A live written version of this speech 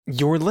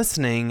You're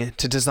listening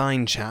to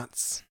Design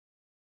Chats.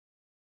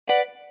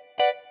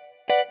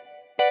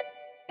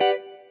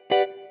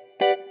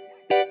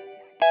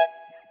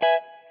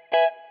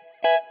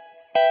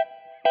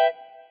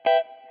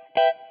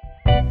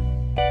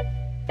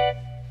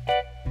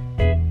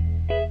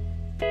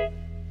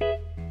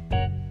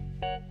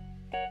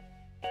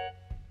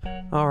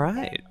 All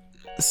right.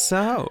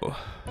 So,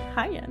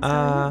 hi,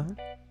 Jens.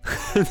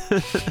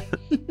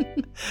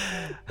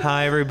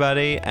 Hi,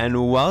 everybody,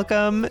 and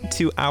welcome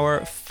to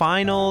our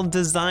final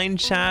design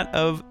chat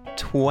of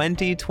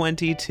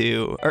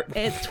 2022.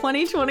 It's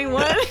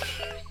 2021.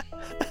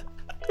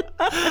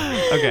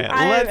 Okay,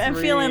 I'm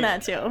feeling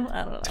that too. I don't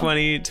know.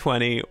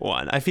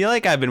 2021. I feel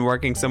like I've been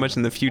working so much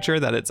in the future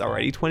that it's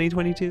already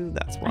 2022.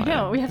 That's why. I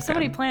know. We have so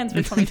many plans for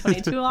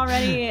 2022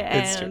 already,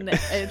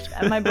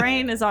 and my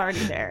brain is already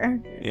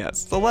there.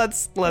 Yes. So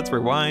let's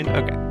rewind.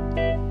 Okay.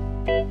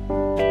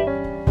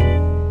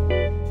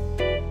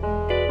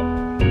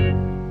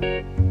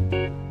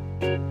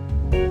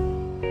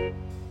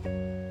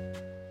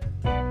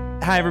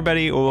 Hi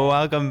everybody,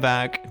 welcome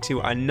back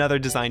to another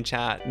design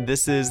chat.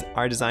 This is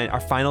our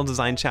final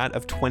design chat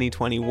of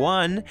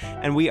 2021,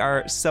 and we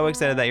are so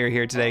excited that you're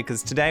here today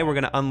because today we're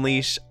going to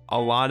unleash a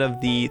lot of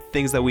the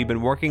things that we've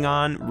been working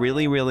on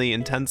really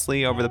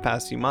intensely over the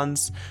past few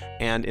months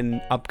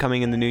and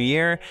upcoming in the new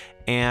year,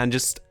 and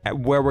just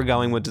where we're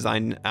going with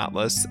Design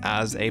Atlas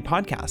as a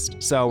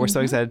podcast. So we're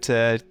so excited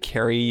to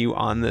carry you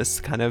on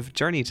this kind of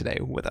journey today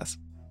with us.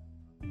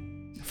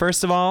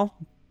 First of all,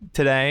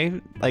 today,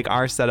 like,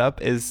 our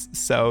setup is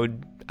so,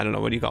 I don't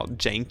know, what do you call it?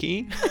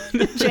 Janky?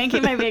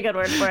 Janky might be a good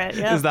word for it.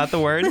 Yeah. Is that the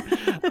word?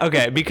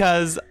 Okay,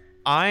 because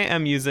I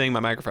am using my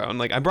microphone.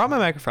 Like, I brought my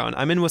microphone.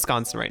 I'm in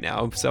Wisconsin right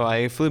now, so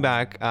I flew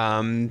back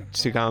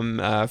to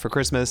come for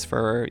Christmas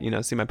for,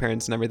 see my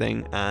parents and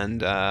everything.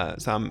 And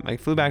so I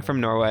flew back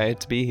from Norway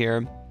to be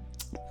here.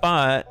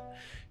 But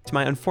to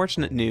my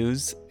unfortunate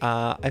news,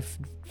 I've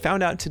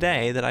found out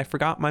today that I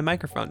forgot my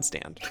microphone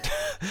stand.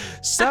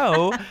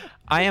 So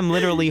I am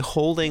literally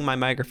holding my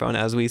microphone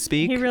as we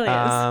speak. He really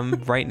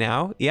is. Right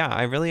now. Yeah,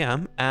 I really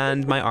am.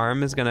 And my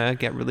arm is going to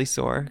get really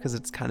sore because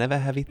it's kind of a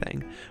heavy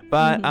thing.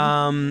 But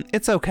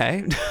it's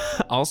okay.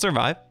 I'll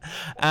survive.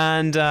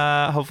 And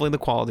hopefully the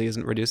quality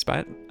isn't reduced by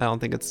it. I don't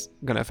think it's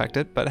going to affect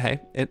it. But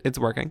hey, it's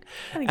working.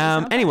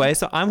 Anyway,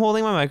 so I'm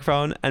holding my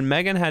microphone. And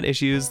Megan had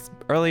issues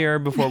earlier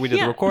before we did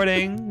the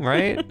recording,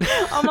 right?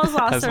 Almost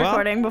lost the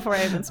recording before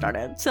I even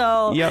started.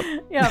 So,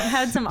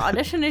 had some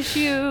audition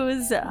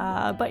issues.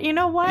 But you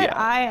know what? Yeah.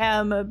 I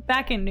am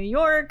back in New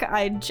York.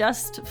 I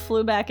just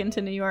flew back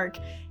into New York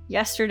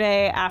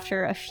yesterday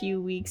after a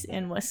few weeks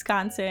in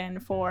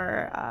Wisconsin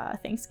for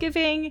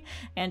Thanksgiving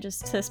and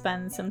just to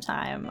spend some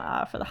time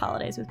for the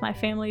holidays with my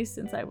family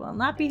since I will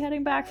not be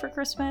heading back for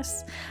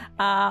Christmas.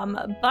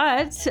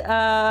 But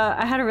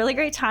I had a really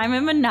great time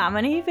in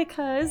Menominee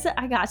because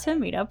I got to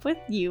meet up with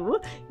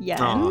you,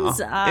 Jens.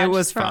 It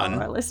was fun.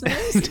 Our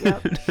listeners.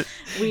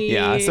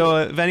 Yeah, so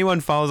if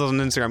anyone follows us on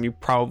Instagram, you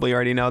probably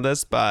already know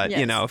this, but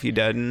if you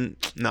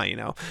didn't, now you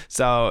know.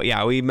 So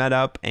yeah, we met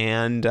up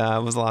and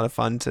it was a lot of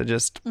fun to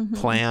just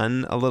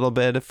plan a little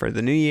bit for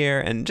the new year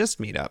and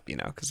just meet up,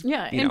 because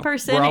in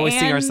person. We're always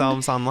seeing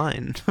ourselves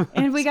online.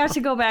 And we got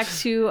to go back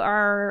to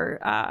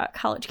our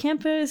college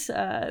campus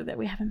that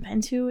we haven't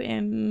been to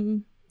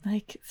in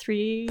like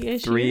 3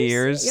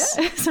 years.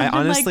 Yeah, I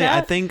honestly,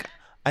 like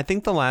I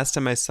think the last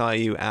time I saw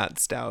you at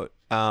Stout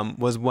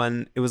was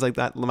when it was like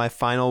that my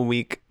final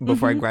week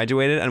before I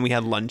graduated and we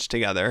had lunch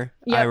together.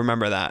 Yep. I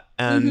remember that.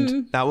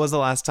 And that was the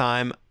last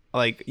time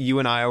like you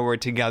and I were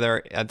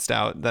together at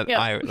Stout that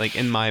I like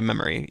in my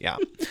memory. Yeah.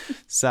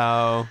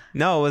 So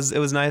no, it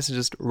was nice to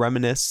just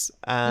reminisce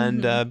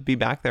and be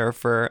back there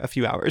for a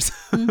few hours.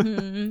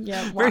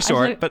 Yeah. Well, very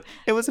short, but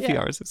it was a few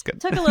hours. It's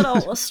good. Took a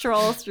little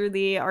stroll through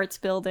the arts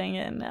building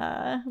and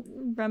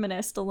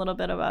reminisced a little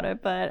bit about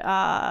it. But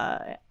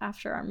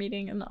after our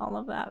meeting and all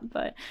of that,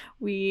 but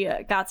we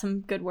got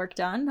some good work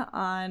done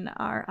on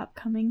our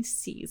upcoming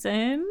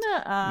season.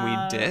 We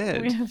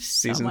did. We have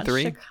season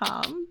 3 to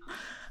come.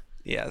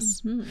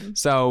 Yes.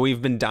 So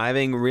we've been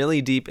diving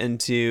really deep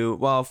into,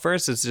 well,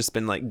 first it's just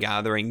been like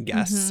gathering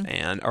guests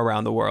and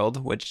around the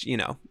world, which,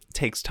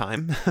 takes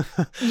time.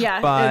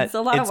 Yeah, but it's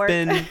a lot of work.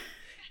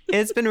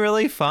 It's been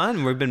really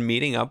fun. We've been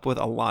meeting up with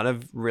a lot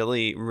of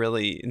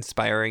really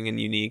inspiring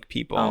and unique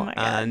people. Oh my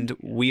God. And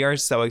we are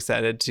so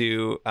excited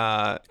to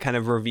kind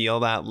of reveal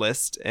that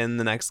list in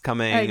the next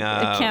coming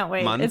I can't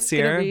wait. months it's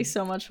here. It's going to be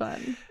so much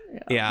fun.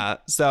 Yeah.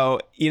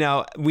 So,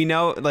 we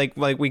know like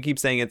we keep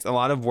saying it's a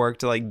lot of work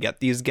to like get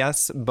these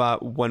guests,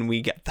 but when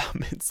we get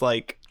them, it's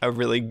like a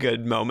really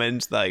good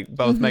moment. Like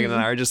both Megan and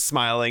I are just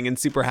smiling and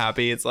super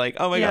happy. It's like,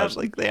 oh my gosh,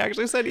 like they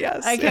actually said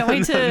yes. I can't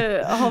wait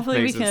to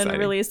hopefully we can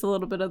release a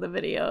little bit of the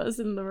videos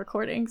and the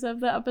recordings of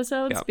the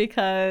episodes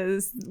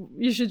because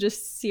you should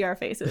just see our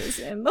faces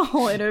in the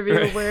whole interview.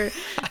 Right. We're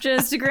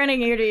just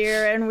grinning ear to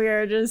ear and we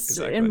are just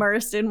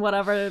immersed in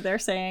whatever they're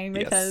saying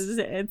because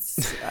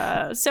it's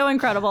so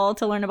incredible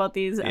to learn about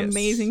these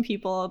amazing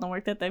people and the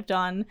work that they've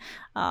done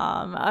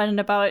and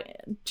about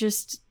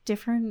just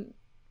different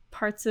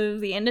parts of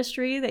the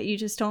industry that you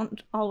just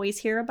don't always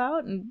hear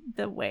about, and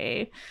the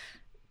way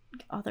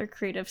other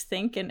creatives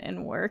think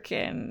and work,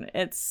 and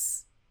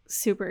it's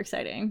super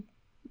exciting.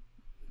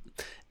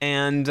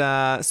 And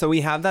so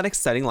we have that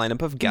exciting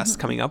lineup of guests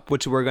coming up,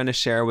 which we're going to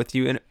share with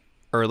you in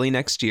early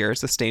next year,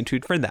 so stay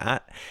tuned for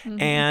that.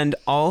 And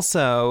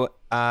also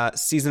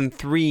season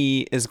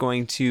 3 is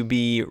going to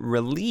be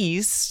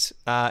released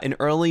in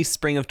early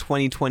spring of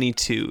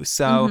 2022.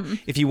 So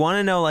if you want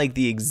to know like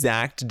the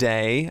exact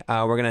day,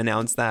 we're going to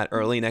announce that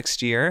early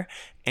next year.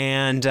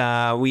 And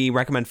we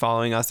recommend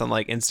following us on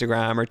like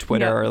Instagram or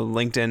Twitter or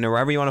LinkedIn or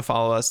wherever you want to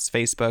follow us,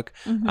 Facebook.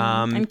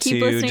 And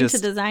keep listening to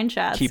Design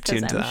Chats. Keep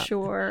tuned to that. I'm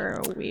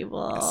sure we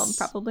will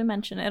probably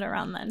mention it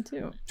around then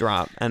too.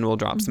 We'll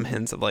drop some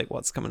hints of like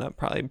what's coming up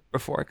probably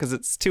before, because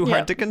it's too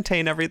hard to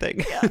contain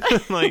everything.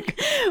 Like,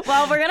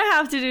 well, we're gonna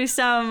have to do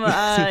some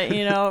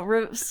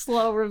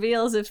slow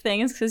reveals of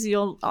things, because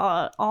you'll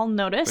all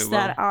notice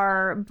that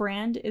our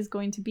brand is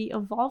going to be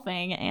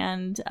evolving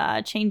and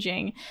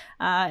changing,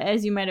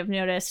 as you might have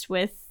noticed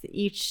with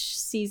each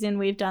season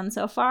we've done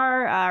so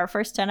far. Our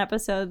first 10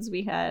 episodes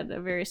we had a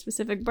very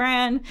specific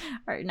brand.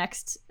 Our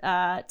next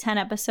 10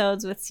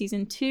 episodes with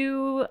season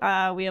 2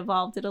 we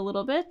evolved it a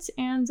little bit,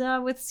 and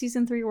with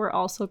season 3 we're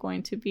also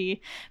going to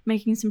be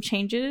making some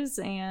changes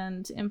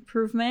and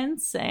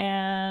improvements,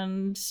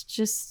 and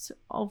just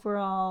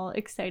overall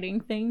exciting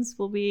things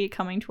will be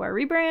coming to our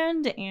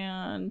rebrand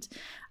and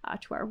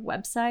to our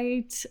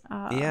website.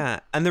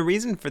 And the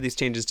reason for these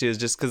changes too is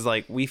just because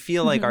like we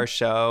feel like our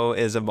show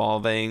is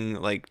evolving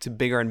like to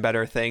bigger and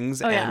better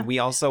things, and we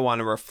also want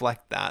to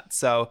reflect that.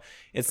 So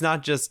it's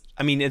not just,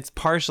 I mean, it's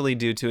partially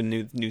due to a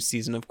new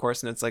season, of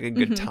course, and it's like a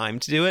good time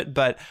to do it,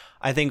 but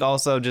I think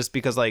also just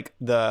because like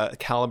the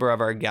caliber of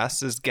our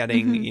guests is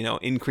getting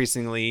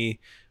increasingly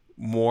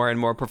more and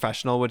more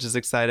professional, which is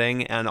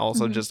exciting, and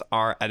also just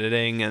our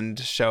editing and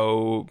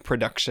show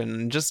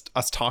production, just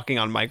us talking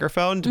on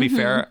microphone. To be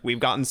fair, we've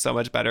gotten so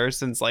much better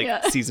since like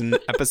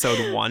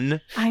episode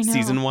 1,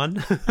 season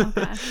 1.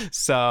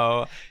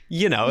 So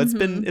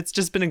it's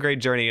just been a great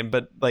journey,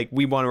 but like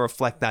we want to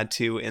reflect that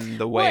too in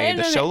the way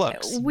the show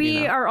looks.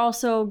 We are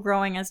also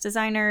growing as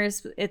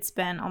designers. It's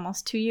been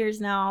almost 2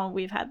 years now.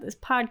 We've had this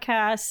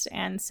podcast,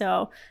 and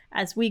so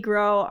as we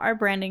grow, our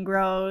branding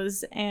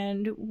grows,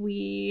 and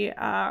we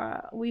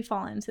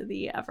fall into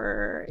the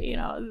ever,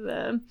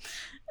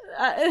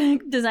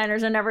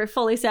 designers are never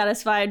fully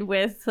satisfied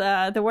with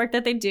the work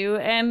that they do,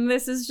 and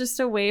this is just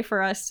a way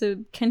for us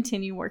to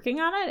continue working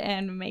on it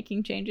and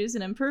making changes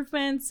and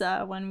improvements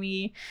when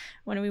we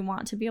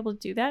want to be able to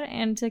do that,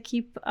 and to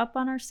keep up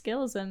on our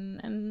skills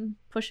and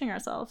pushing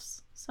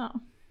ourselves. So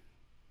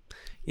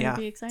it'll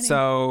be exciting.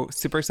 So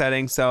super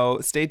exciting. So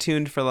stay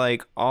tuned for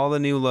like all the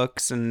new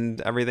looks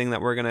and everything that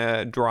we're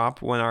gonna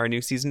drop when our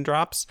new season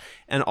drops,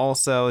 and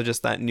also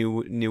just that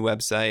new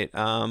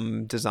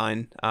website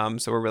design.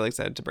 So we're really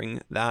excited to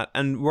bring that,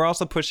 and we're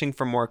also pushing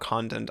for more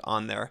content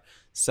on there.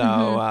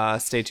 So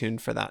stay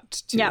tuned for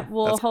that too. Yeah,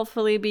 we'll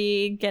hopefully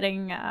be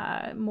getting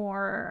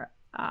more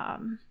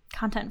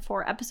content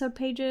for episode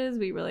pages.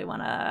 We really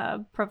want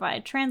to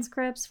provide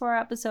transcripts for our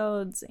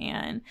episodes,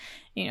 and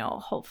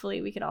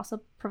hopefully we could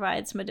also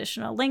provide some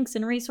additional links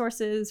and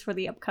resources for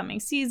the upcoming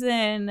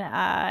season,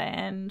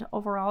 and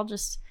overall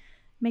just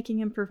making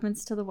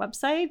improvements to the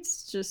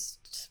website,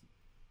 just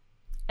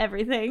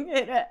everything.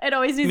 It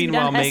always needs to be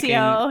done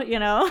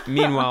SEO,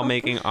 Meanwhile,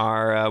 making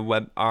our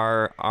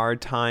our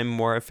time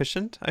more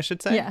efficient, I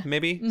should say,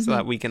 maybe, so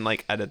that we can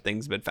like edit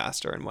things a bit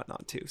faster and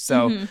whatnot too.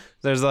 So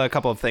there's a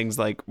couple of things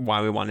like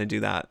why we want to do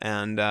that,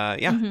 and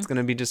it's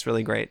gonna be just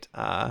really great.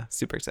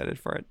 Super excited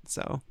for it.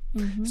 So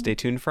stay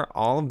tuned for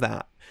all of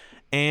that.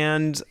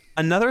 And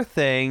another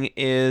thing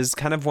is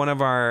kind of one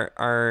of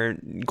our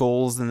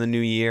goals in the new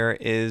year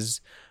is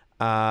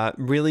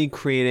really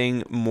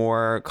creating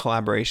more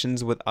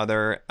collaborations with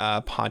other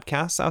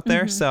podcasts out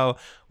there. So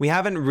we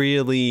haven't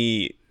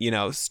really,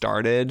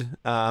 started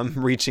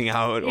reaching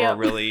out or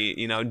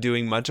really,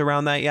 doing much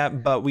around that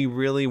yet, but we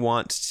really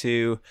want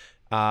to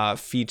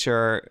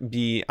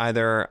be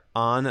either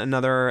on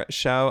another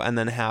show and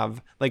then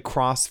have like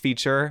cross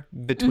feature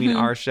between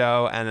our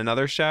show and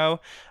another show.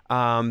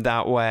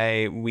 That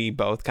way we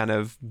both kind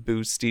of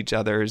boost each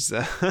other's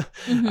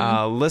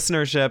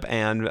listenership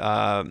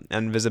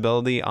and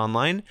visibility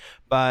online.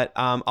 But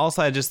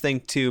also I just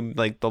think too,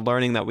 like the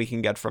learning that we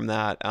can get from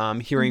that,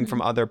 hearing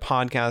from other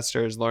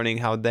podcasters, learning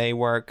how they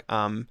work,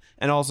 and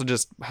also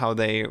just how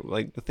they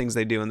like the things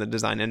they do in the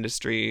design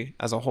industry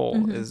as a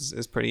whole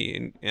is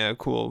pretty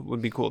cool.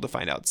 Would be cool to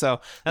find out.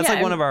 So that's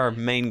like one of our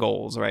main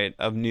goals, right,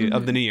 of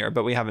the new year,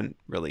 but we haven't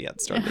really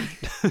yet started.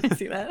 I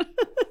see that.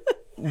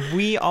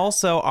 we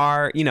also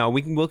are,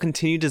 we'll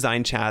continue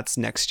design chats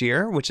next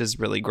year, which is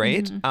really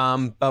great.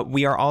 But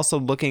we are also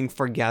looking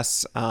for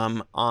guests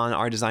on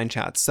our design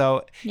chats.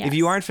 So if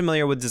you aren't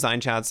familiar with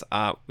design chats,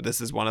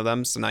 this is one of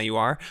them. So now you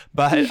are.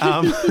 But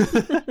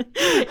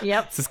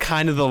this is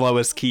kind of the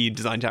lowest key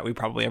design chat we've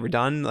probably ever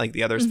done. Like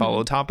the others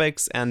follow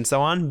topics and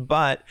so on.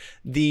 But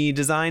the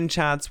design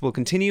chats will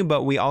continue.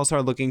 But we also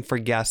are looking for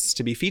guests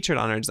to be featured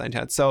on our design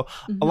chats. So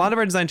a lot of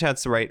our design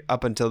chats right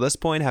up until this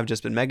point have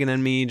just been Megan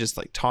and me just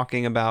like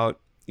talking about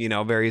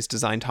various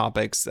design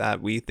topics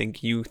that we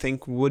think you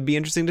think would be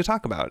interesting to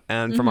talk about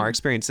and from our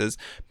experiences.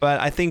 But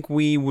I think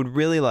we would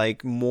really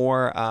like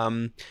more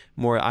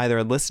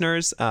either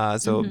listeners.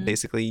 So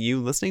basically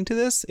you listening to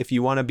this, if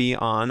you want to be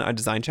on a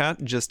design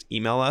chat, just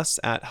email us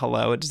at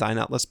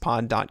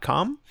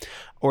hello@designatlaspod.com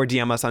or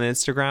DM us on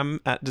Instagram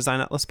at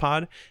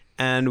designatlaspod.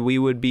 And we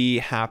would be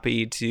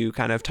happy to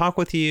kind of talk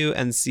with you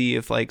and see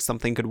if like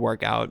something could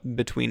work out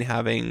between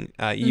having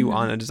you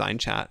on a design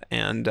chat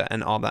and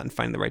all that, and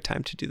find the right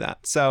time to do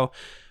that. So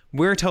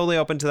we're totally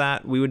open to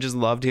that. We would just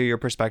love to hear your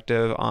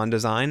perspective on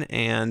design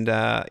and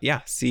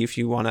see if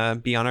you want to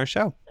be on our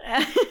show.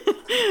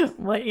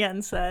 What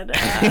Yen said.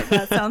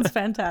 That sounds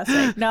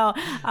fantastic. No.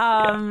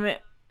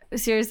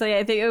 Seriously,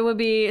 I think it would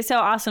be so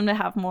awesome to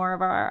have more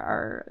of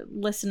our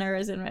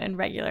listeners and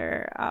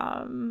regular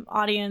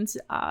audience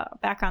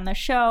back on the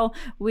show.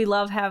 We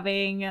love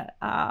having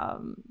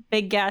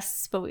big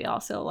guests, but we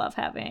also love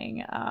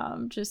having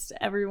just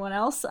everyone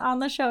else on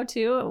the show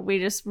too. We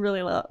just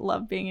really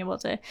love being able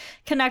to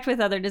connect with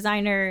other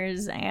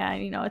designers,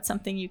 and it's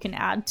something you can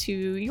add to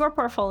your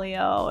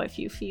portfolio if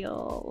you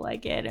feel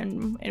like it,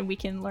 and we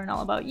can learn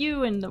all about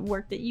you and the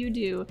work that you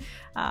do.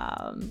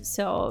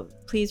 So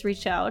please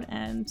reach out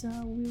and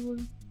we will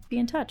be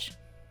in touch.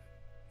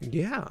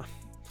 Yeah.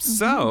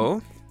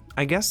 So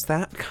I guess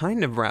that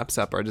kind of wraps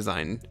up our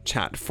design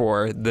chat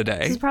for the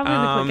day. This is probably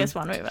the quickest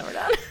one we've ever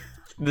done.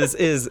 This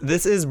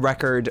is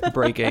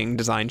record-breaking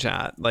design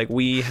chat. Like,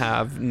 we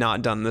have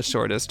not done the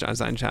shortest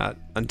design chat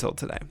until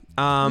today.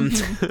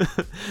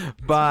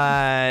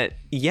 But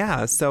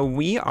yeah, so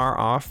we are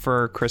off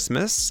for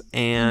Christmas,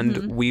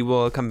 and we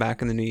will come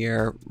back in the new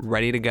year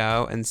ready to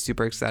go and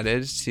super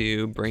excited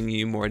to bring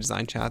you more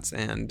design chats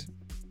and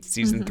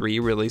season 3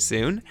 really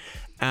soon.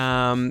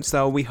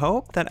 So we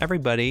hope that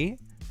everybody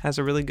has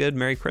a really good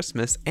Merry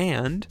Christmas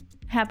and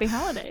Happy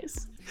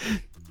Holidays.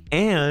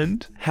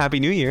 And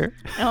Happy New Year.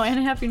 Oh, and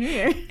a Happy New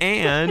Year.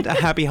 And a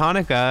Happy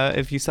Hanukkah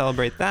if you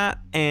celebrate that.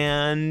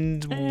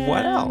 And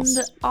what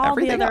else? All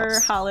everything the other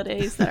else.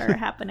 Holidays that are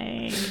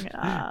happening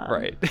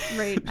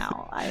right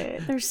now.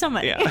 There's so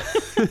many. Yeah.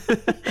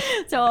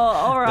 So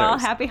overall,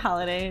 Happy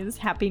Holidays,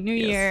 Happy New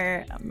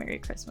Year, Merry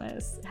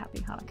Christmas, Happy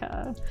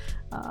Hanukkah.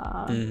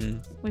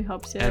 We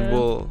hope to. And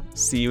we'll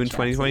see you in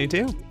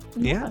 2022.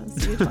 Yeah.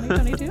 See you in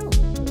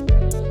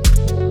 2022.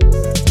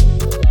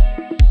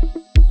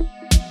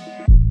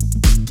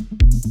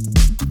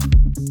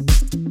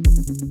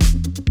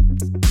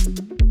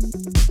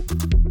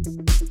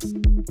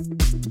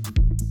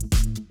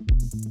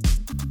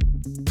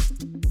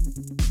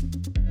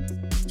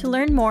 To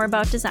learn more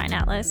about Design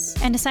Atlas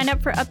and to sign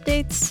up for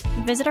updates,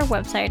 visit our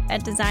website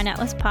at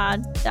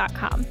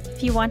designatlaspod.com.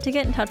 If you want to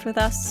get in touch with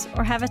us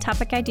or have a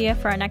topic idea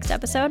for our next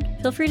episode,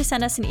 feel free to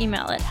send us an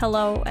email at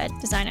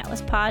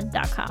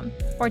hello@designatlaspod.com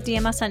or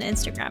DM us on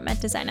Instagram at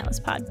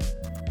designatlaspod.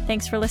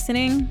 Thanks for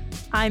listening.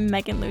 I'm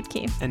Megan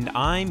Lutke. And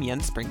I'm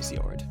Jens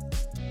Springsjord.